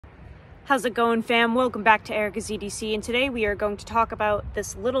How's it going, fam? Welcome back to Erica's EDC, and today we are going to talk about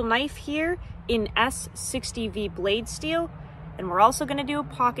this little knife here in S60V blade steel, and we're also going to do a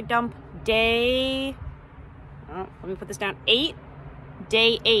pocket dump day, let me put this down,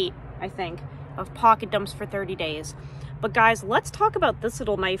 day 8, I think, of pocket dumps for 30 days. But guys, let's talk about this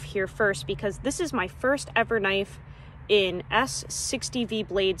little knife here first, because this is my first ever knife in S60V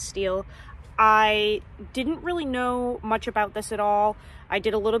blade steel. I didn't really know much about this at all. I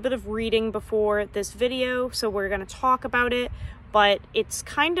did a little bit of reading before this video, so we're going to talk about it, but it's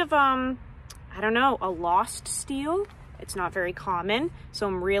kind of, I don't know, a lost steel. It's not very common, so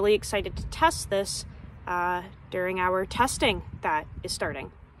I'm really excited to test this during our testing that is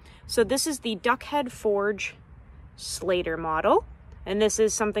starting. So this is the Duckhead Forge Slater model, and this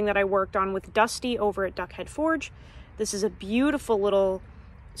is something that I worked on with Dusty over at Duckhead Forge. This is a beautiful little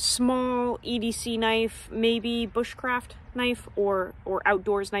small EDC knife, maybe bushcraft knife or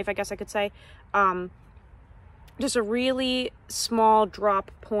outdoors knife, I guess I could say. Just a really small drop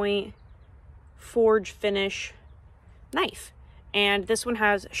point forge finish knife, and this one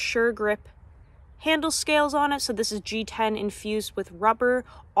has Sure Grip handle scales on it. So this is G10 infused with rubber.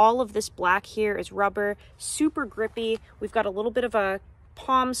 All of this black here is rubber, super grippy. We've got a little bit of a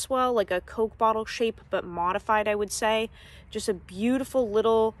palm swell, like a Coke bottle shape, but modified, I would say. Just a beautiful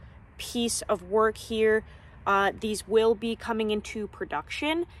little piece of work here. These will be coming into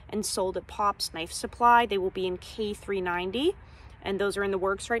production and sold at Pop's Knife Supply. They will be in K390, and those are in the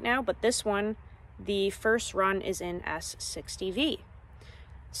works right now. But this one, the first run, is in S60V.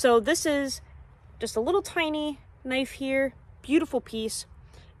 So this is just a little tiny knife here, beautiful piece.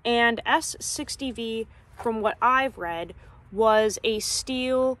 And S60V, from what I've read, was a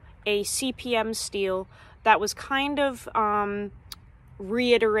steel, a CPM steel that was kind of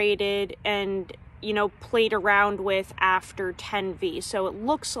reiterated and, you know, played around with after 10V. So it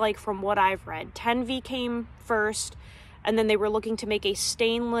looks like, from what I've read, 10V came first, and then they were looking to make a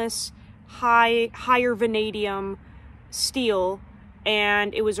stainless, higher vanadium steel,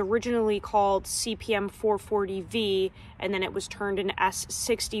 and it was originally called CPM-440V, and then it was turned into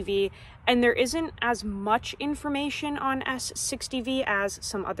S60V. And there isn't as much information on S60V as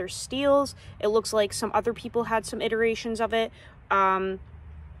some other steels. It looks like some other people had some iterations of it, and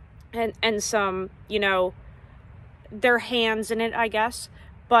some, you know, their hands in it, I guess.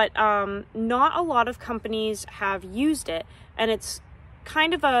 But not a lot of companies have used it, and it's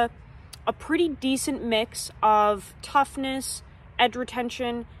kind of a pretty decent mix of toughness, edge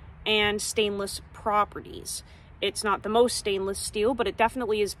retention, and stainless properties. It's not the most stainless steel, but it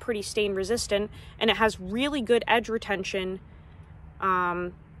definitely is pretty stain resistant, and it has really good edge retention.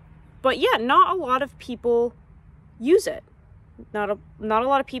 But yeah, not a lot of people use it. Not a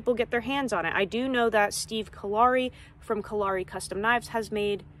lot of people get their hands on it. I do know that Steve Kalari from Kalari Custom Knives has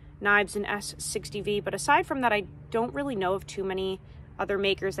made knives in S60V, but aside from that, I don't really know of too many other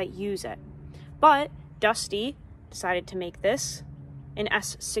makers that use it. But Dusty decided to make this in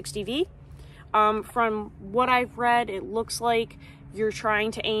S60V. From what I've read, it looks like you're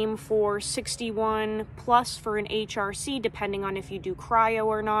trying to aim for 61 plus for an HRC, depending on if you do cryo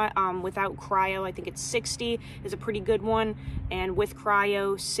or not. Without cryo, I think it's 60 is a pretty good one, and with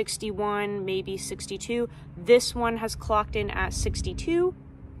cryo, 61, maybe 62. This one has clocked in at 62.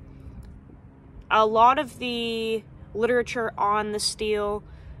 A lot of the literature on the steel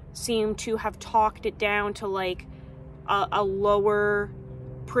seem to have talked it down to like a lower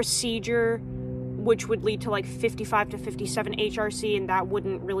procedure, which would lead to like 55 to 57 HRC, and that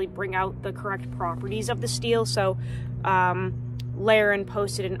wouldn't really bring out the correct properties of the steel. So Laren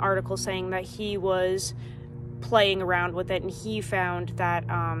posted an article saying that he was playing around with it, and he found that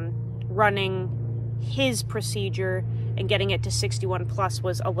running his procedure and getting it to 61 plus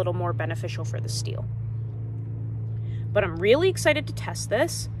was a little more beneficial for the steel. But I'm really excited to test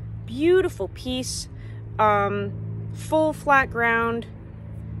this. Beautiful piece, full flat ground,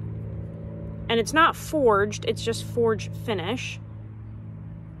 and it's not forged, it's just forge finish.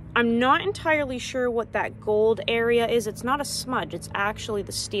 I'm not entirely sure what that gold area is. It's not a smudge, it's actually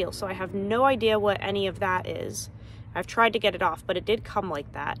the steel, so I have no idea what any of that is. I've tried to get it off, but it did come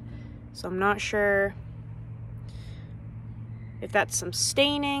like that, so I'm not sure if that's some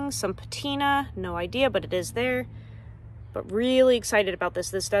staining, some patina, no idea, but it is there. But really excited about this.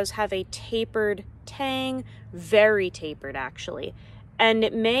 This does have a tapered tang, very tapered actually. And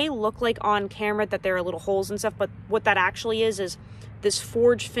it may look like on camera that there are little holes and stuff, but what that actually is this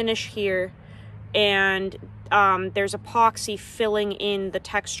forge finish here, and there's epoxy filling in the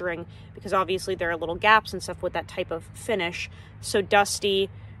texturing, because obviously there are little gaps and stuff with that type of finish. So Dusty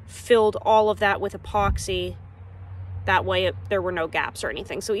filled all of that with epoxy That way there were no gaps or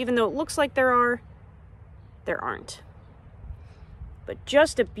anything. So even though it looks like there are, there aren't. But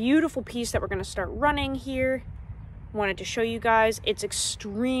just a beautiful piece that we're going to start running here. Wanted to show you guys. It's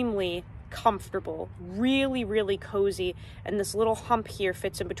extremely comfortable, really, really cozy. And this little hump here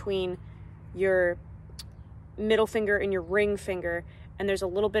fits in between your middle finger and your ring finger. And there's a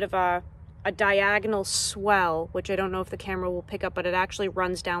little bit of a diagonal swell, which I don't know if the camera will pick up, but it actually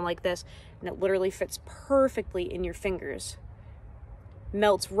runs down like this, and it literally fits perfectly in your fingers.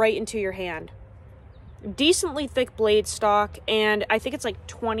 Melts right into your hand. Decently thick blade stock, and I think it's like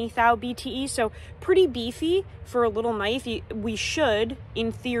 20 thou BTE, so pretty beefy for a little knife. We should,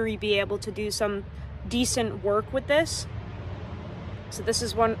 in theory, be able to do some decent work with this. So this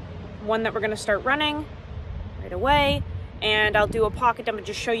is one that we're going to start running right away, and I'll do a pocket dump and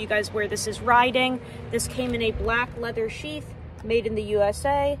just show you guys where this is riding. This came in a black leather sheath, made in the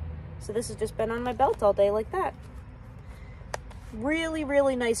USA, so this has just been on my belt all day like that. Really,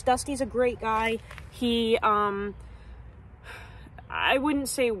 really nice. Dusty's a great guy. He, I wouldn't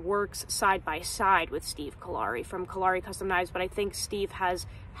say works side by side with Steve Kalari from Kalari Custom Knives, but I think Steve has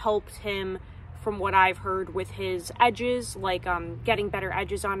helped him, from what I've heard, with his edges, like getting better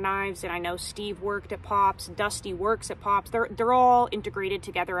edges on knives. And I know Steve worked at Pops, Dusty works at Pops. They're all integrated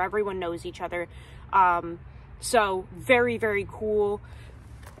together. Everyone knows each other. So very, very cool.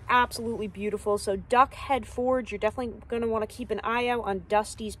 Absolutely beautiful. So Duck Head Forge, you're definitely going to want to keep an eye out on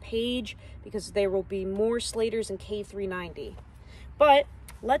Dusty's page, because there will be more Slaters in K390. But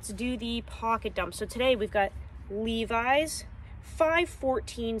let's do the pocket dump. So today we've got Levi's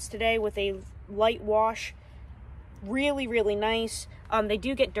 514s today with a light wash. Really, really nice. They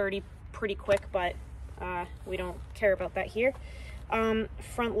do get dirty pretty quick, but we don't care about that here.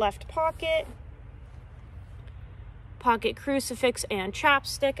 Front left pocket. Pocket crucifix and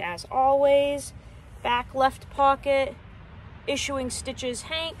chapstick, as always. Back left pocket. Issuing stitches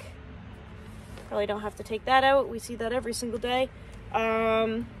Hank. Probably don't have to take that out. We see that every single day.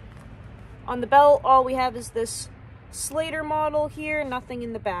 On the belt, all we have is this Slater model here. Nothing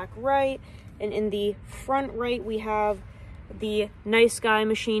in the back right. And in the front right, we have the Nice Guy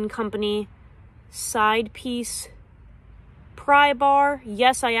Machine Company side piece pry bar.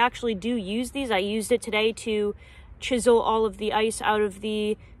 Yes, I actually do use these. I used it today to chisel all of the ice out of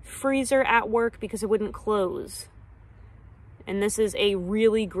the freezer at work because it wouldn't close. And this is a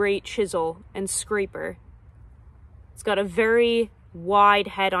really great chisel and scraper. It's got a very wide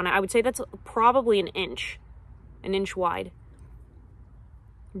head on it. I would say that's probably an inch wide.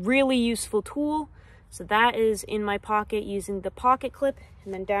 Really useful tool. So that is in my pocket using the pocket clip.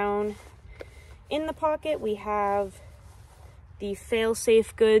 And then down in the pocket we have the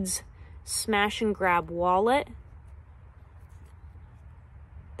Failsafe Goods smash and grab wallet.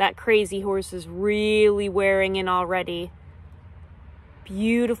 That Crazy Horse is really wearing in already.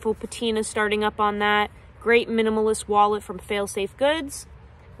 Beautiful patina starting up on that. Great minimalist wallet from Failsafe Goods.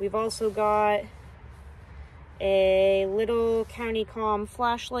 We've also got a little County Com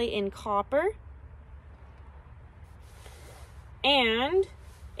flashlight in copper. And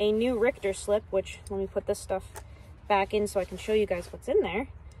a new Richter slip, which, let me put this stuff back in so I can show you guys what's in there.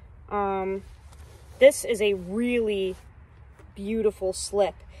 This is a really beautiful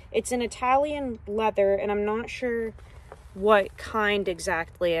slip. It's an Italian leather, and I'm not sure what kind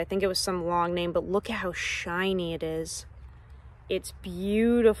exactly. I think it was some long name, but look at how shiny it is. It's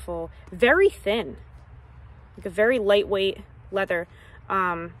beautiful. Very thin. Like a very lightweight leather.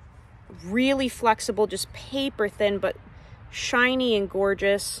 Really flexible, just paper thin, but shiny and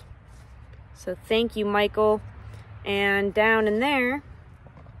gorgeous. So thank you, Michael. And down in there,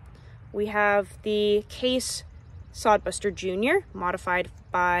 we have the Case Sodbuster Jr., modified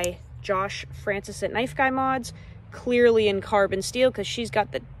by Josh Francis at Knife Guy Mods, clearly in carbon steel because she's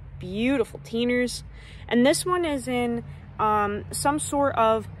got the beautiful teeners. And this one is in some sort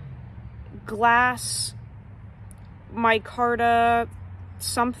of glass micarta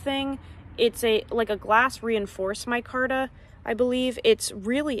something. It's like a glass reinforced micarta, I believe. It's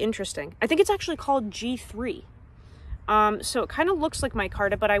really interesting. I think it's actually called G3. So it kind of looks like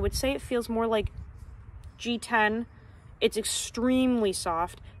micarta, but I would say it feels more like G10. It's extremely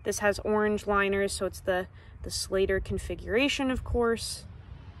soft. This has orange liners, so it's the Slater configuration, of course,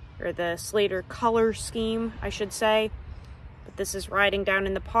 or the Slater color scheme, I should say. But this is riding down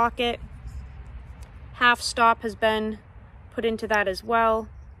in the pocket. Half stop has been put into that as well.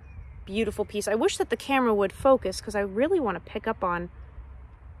 Beautiful piece. I wish that the camera would focus because I really want to pick up on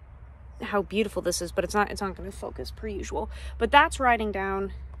how beautiful this is, but it's not going to focus per usual. But that's riding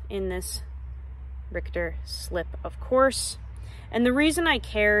down in this Richter slip, of course. And the reason I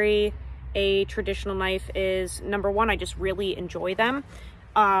carry a traditional knife is, number one, I just really enjoy them.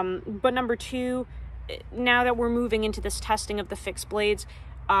 But number two, now that we're moving into this testing of the fixed blades,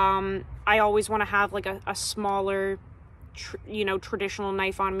 I always want to have like a smaller, you know, traditional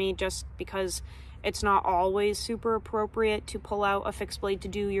knife on me, just because it's not always super appropriate to pull out a fixed blade to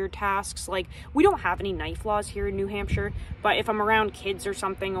do your tasks. Like, we don't have any knife laws here in New Hampshire, but if I'm around kids or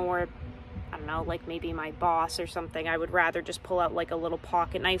something, or I don't know, like maybe my boss or something, I would rather just pull out like a little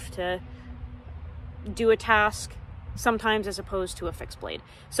pocket knife to do a task sometimes, as opposed to a fixed blade.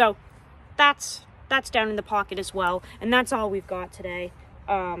 So that's down in the pocket as well, and that's all we've got today.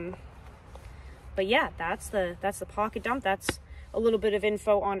 But yeah, that's the pocket dump. That's a little bit of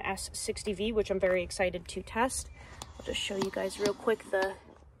info on S60V, which I'm very excited to test. I'll just show you guys real quick the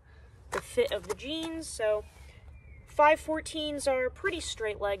fit of the jeans. So 514s are pretty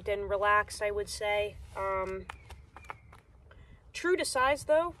straight-legged and relaxed, I would say. True to size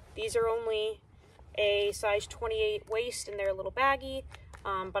though, these are only a size 28 waist and they're a little baggy,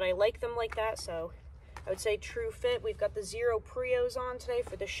 but I like them like that, so I would say true fit. We've got the Zero Prios on today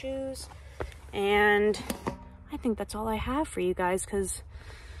for the shoes, and I think that's all I have for you guys, because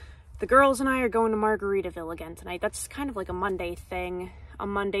the girls and I are going to Margaritaville again tonight. That's kind of like a Monday thing, a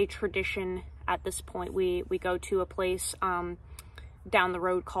Monday tradition at this point. We go to a place down the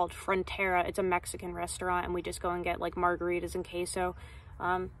road called Frontera. It's a Mexican restaurant, and we just go and get like margaritas and queso,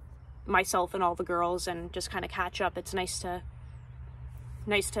 myself and all the girls, and just kind of catch up. It's nice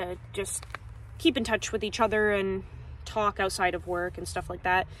to just keep in touch with each other and talk outside of work and stuff like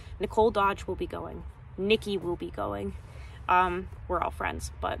that. Nicole Dodge will be going. Nikki will be going. We're all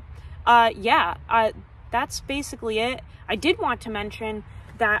friends, but yeah, that's basically it. I did want to mention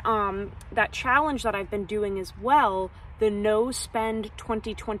that that challenge that I've been doing as well, the No Spend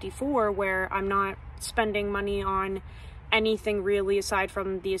 2024, where I'm not spending money on anything really aside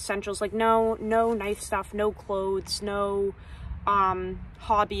from the essentials, like no knife stuff, no clothes, no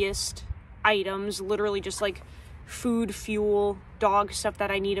hobbyist items, literally just like food, fuel, dog stuff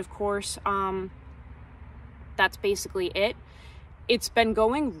that I need, of course. That's basically it. It's been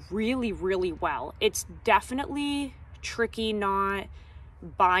going really, really well. It's definitely tricky not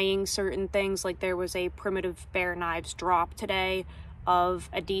buying certain things. Like, there was a Primitive Bear Knives drop today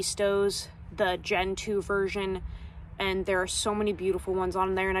of Adistos, the Gen 2 version, and there are so many beautiful ones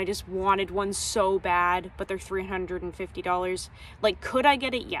on there, and I just wanted one so bad, but they're $350. Like, could I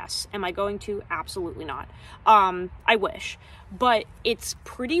get it? Yes. Am I going to? Absolutely not. I wish. But it's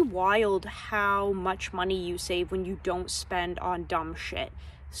pretty wild how much money you save when you don't spend on dumb shit.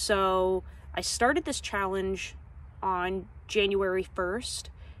 So I started this challenge on January 1st,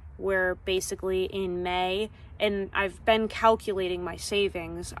 where basically in May, and I've been calculating my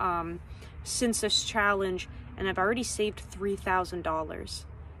savings since this challenge, and I've already saved $3,000.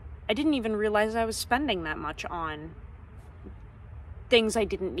 I didn't even realize I was spending that much on things I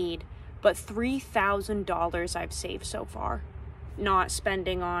didn't need, but $3,000 I've saved so far, not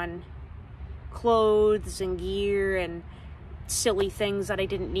spending on clothes and gear and silly things that I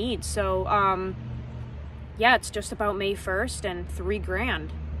didn't need. So yeah, it's just about May 1st and $3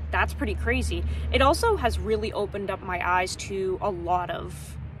 grand. That's pretty crazy. It also has really opened up my eyes to a lot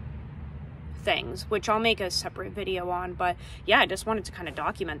of things, which I'll make a separate video on. But yeah, I just wanted to kind of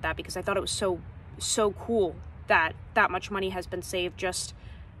document that, because I thought it was so cool that that much money has been saved just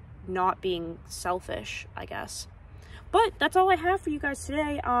not being selfish, I guess. But that's all I have for you guys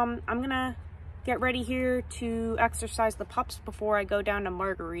today. I'm gonna get ready here to exercise the pups before I go down to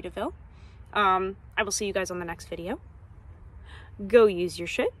Margaritaville. I will see you guys on the next video. Go use your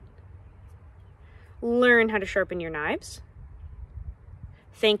shit. Learn how to sharpen your knives.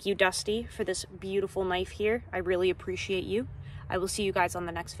 Thank you, Dusty, for this beautiful knife here. I really appreciate you. I will see you guys on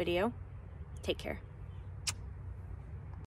the next video. Take care.